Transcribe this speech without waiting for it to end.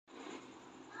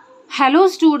Hello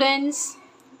students,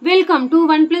 welcome to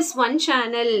 1+1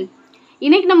 channel.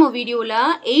 இன்னைக்கு நம்ம வீடியோல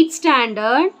 8th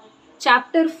standard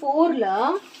chapter 4ல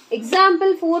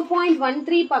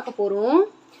Example-4.13 பார்க்க போறோம்.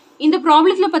 இந்த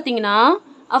ப்ராப்ளத்துல பாத்தீங்கன்னா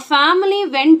a family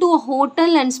went to a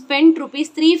hotel and spent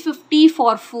 ₹350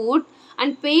 for food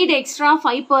and paid extra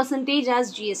 5%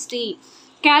 as GST.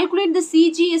 Calculate the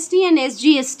CGST and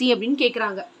SGST அப்படினு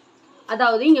கேக்குறாங்க.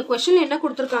 அதாவது இங்க क्वेश्चन என்ன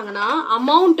கொடுத்திருக்காங்கன்னா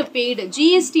amount paid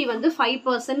GST வந்து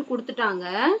 5% கொடுத்துட்டாங்க.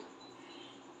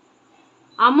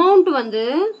 amount வந்து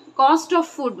cost of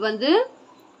food வந்து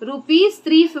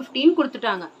 ₹315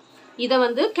 கொடுத்துட்டாங்க. இத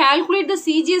வந்து calculate the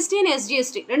CGST and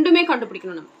SGST ரெண்டுமே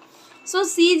கண்டுபிடிக்கணும் நம்ம. So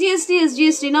CGST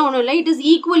SGST னா ஒண்ணும் இல்ல, it is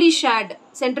equally shared.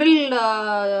 Central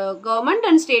government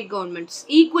and state governments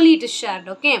equally it is shared.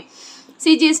 Okay,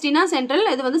 CGST னா central,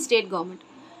 இது வந்து state government.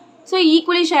 So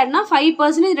equally shared na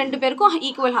 5% ரெண்டு பேருக்கும்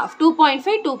equal half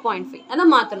 2.5 2.5 அத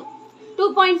மாத்தணும்.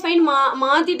 2.5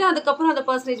 மாத்திட்டு அதுக்கு அப்புறம் அத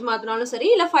percentage மாத்தனாலும் சரி,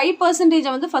 இல்ல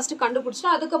 5% வந்து ஃபர்ஸ்ட் கண்டுபிடிச்சிட்டு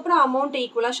அதுக்கு அப்புறம் அமௌண்ட்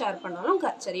ஈக்குவலா ஷேர் பண்ணாலும்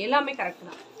சரி, எல்லாமே கரெக்ட்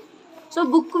தான். சோ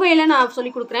புக் வேல நான்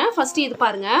சொல்லி கொடுக்கிறேன். ஃபர்ஸ்ட் இது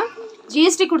பாருங்க,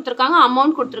 GST கொடுத்திருக்காங்க,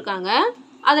 அமௌண்ட் கொடுத்திருக்காங்க,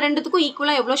 அது ரெண்டுத்துக்கும்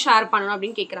ஈக்குவலா எவ்வளவு ஷேர் பண்ணனும்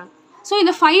அப்படினு கேக்குறாங்க. சோ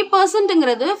இந்த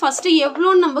 5%ங்கிறது ஃபர்ஸ்ட்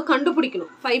எவ்வளவுன்னு நம்ம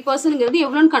கண்டுபிடிக்கணும். 5%ங்கிறது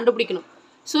எவ்வளவுன்னு கண்டுபிடிக்கணும்.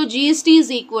 So GST is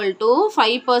equal to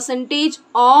 5%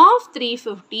 of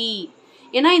 350.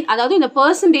 ஏன்னா அதாவது இந்த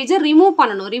percentage remove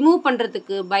பண்ணணும். remove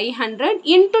பண்றதுக்கு by 100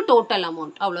 into total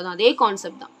amount. அவ்வளவுதான், அதே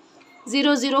கான்செப்ட் தான்.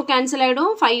 0 0 கேன்சல்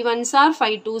ஆயிடும். 5 1s are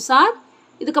 5 2s are.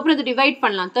 இதுக்கு அப்புறம் இது டிவைட்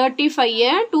பண்ணலாம். 35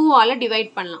 2 ஆல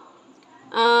டிவைட் பண்ணலாம்.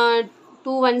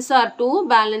 2 1s are 2,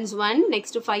 balance 1.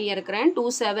 next 5 எடுக்கறேன். 2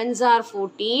 7s are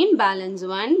 14, balance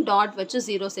 1. Dot வச்சு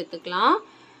 0 சேர்த்துக்கலாம்.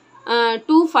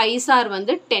 2 5s are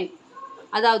வந்து 10.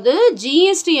 அதாவது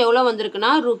GST எவ்வளவு வந்திருக்குன்னா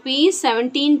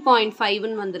 ₹17.5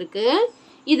 ன்னு வந்திருக்கு.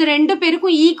 இது ரெண்டு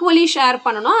பேருக்கும் ஈக்குவலி ஷேர்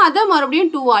பண்ணனும். அத மறுபடியும்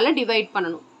 2 ஆல டிவைட்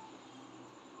பண்ணனும்.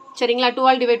 சரிங்களா? 2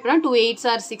 ஆல டிவைட் பண்ணா 2 8s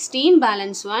are 16,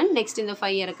 balance 1. next இந்த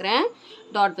 5 எடுக்கறேன்.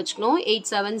 டாட் வச்சுக்கணும். 8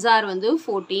 7s are வந்து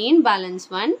 14, balance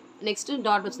 1. next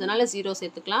டாட் வச்சதனால 0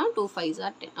 சேர்த்துக்கலாம். 2 5s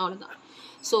are 10. அவ்வளவுதான்.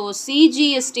 சோ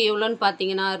CGST எவ்வளவுன்னு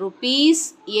பாத்தீங்கன்னா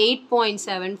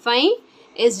 ₹8.75.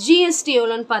 SGST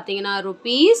எவ்வளவுன்னு பாத்தீங்கன்னா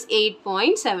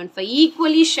 ₹8.75.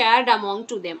 equally shared among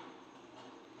to them.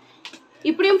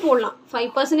 இப்படியும் போடலாம்.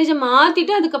 5%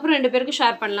 மாத்திட்டு அதுக்கு அப்புறம் ரெண்டு பேருக்கு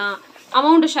ஷேர் பண்ணலாம்,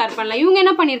 அமௌண்ட் ஷேர் பண்ணலாம். இவங்க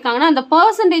என்ன பண்ணிருக்காங்கன்னா அந்த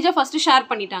percentage ஃபர்ஸ்ட் ஷேர்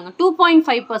பண்ணிட்டாங்க,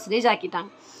 2.5% ஆக்கிட்டாங்க.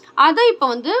 அத இப்போ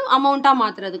வந்து அமௌண்டா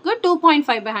மாத்துறதுக்கு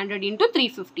 2.5/100 into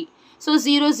 350. சோ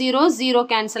 0 0 0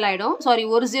 கேன்சல் ஆயிடும். சாரி,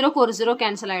 ஒரு 0க்கு ஒரு 0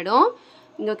 கேன்சல் ஆயிடும்.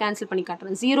 இங்க கேன்சல் பண்ணி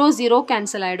காட்டுறேன். 0 0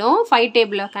 கேன்சல் ஆயிடும். 5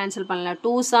 டேபிள்ல கேன்சல் பண்ணலாம்.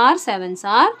 2s are 7s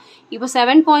are. இப்போ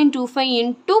 7.25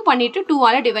 into பண்ணிட்டு 2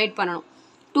 ஆல டிவைட் பண்ணனும்.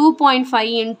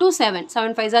 2.5 into 7.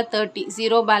 7 5s are 30.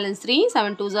 0 balance 3.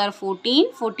 7 2s are 14.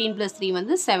 14 plus 3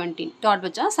 வந்து 17. டாட்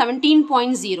வச்சா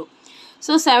 17.0.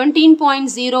 So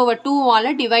 17.0 வ 2 ஆல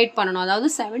டிவைட் பண்ணனும். அதாவது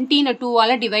 17 2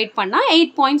 ஆல டிவைட் பண்ணா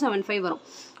 8.75 வரும்.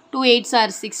 2 8s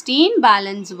are 16,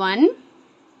 balance 1.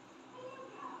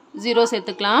 0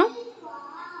 சேர்த்துக்கலாம்.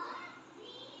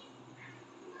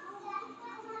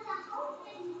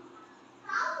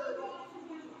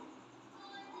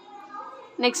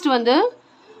 next வந்து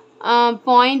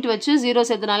பாயிண்ட் வச்சு 0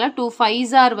 சேர்த்தனால 2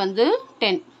 5s are வந்து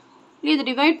 10. இது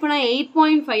டிவைட் பண்ணா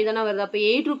 8.5 தான வருது. அப்ப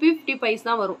 ₹8.50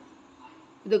 தான் வரும்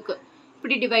இதுக்கு.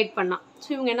 இப்படி டிவைட் பண்ணா. சோ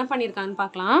இவங்க என்ன பண்ணிருக்காங்கன்னு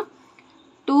பார்க்கலாம்.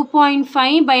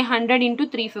 2.5/100 into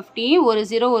 350. ஒரு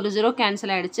 0 ஒரு 0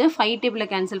 கேன்சல் ஆயிடுச்சு. 5 டேபிள்ல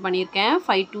கேன்சல் பண்ணிருக்கேன்.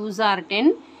 5 2s are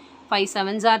 10, 5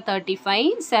 7s are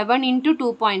 35. 7 into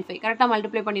 2.5 கரெக்ட்டா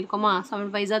multiply பண்ணிருக்கோமா? 7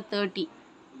 5s are 30.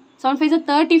 7 5s are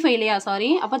 35 இல்லையா? சாரி,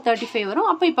 அப்ப 35 வரும்.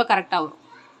 அப்ப இப்ப கரெக்ட்டா வரும்.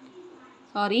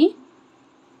 சாரி.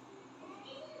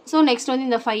 சோ நெக்ஸ்ட் வந்து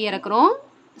இந்த 5 இறக்குறோம்.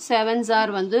 7s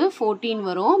are வந்து 14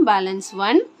 வரும். பேலன்ஸ்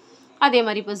 1. அதே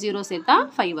மாதிரி இப்ப 0 சேர்த்தா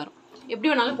 5 வரும். எப்படி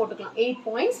வேணாலும் போட்டுக்கலாம்.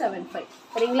 8.75.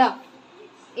 சரிங்களா?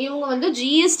 இவங்க வந்து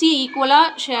GST ஈக்குவலா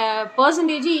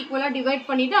percentage ஈக்குவலா டிவைட்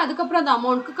பண்ணிட்டு அதுக்கு அப்புறம் அந்த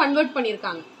அமௌண்ட்க்கு கன்வர்ட்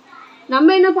பண்ணிருக்காங்க.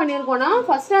 நம்ம என்ன பண்ணிருக்கோம்னா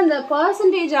ஃபர்ஸ்ட் அந்த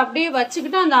percentage அப்படியே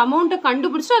வச்சுக்கிட்டு அந்த அமௌண்ட்டை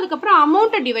கண்டுபிடிச்சு அதுக்கு அப்புறம்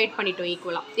அமௌண்ட்டை டிவைட் பண்ணிட்டோம்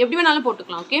ஈக்குவலா. எப்படி வேணாலும்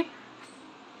போட்டுக்கலாம். ஓகே,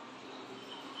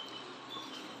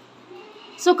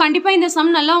 சோ கண்டிப்பா இந்த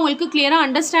சம் நல்லா உங்களுக்கு கிளியரா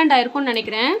அண்டர்ஸ்டாண்ட் ஆயிருக்கும்னு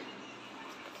நினைக்கிறேன்.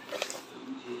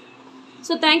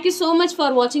 So thank you so much for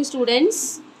watching students.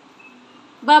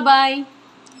 Bye bye.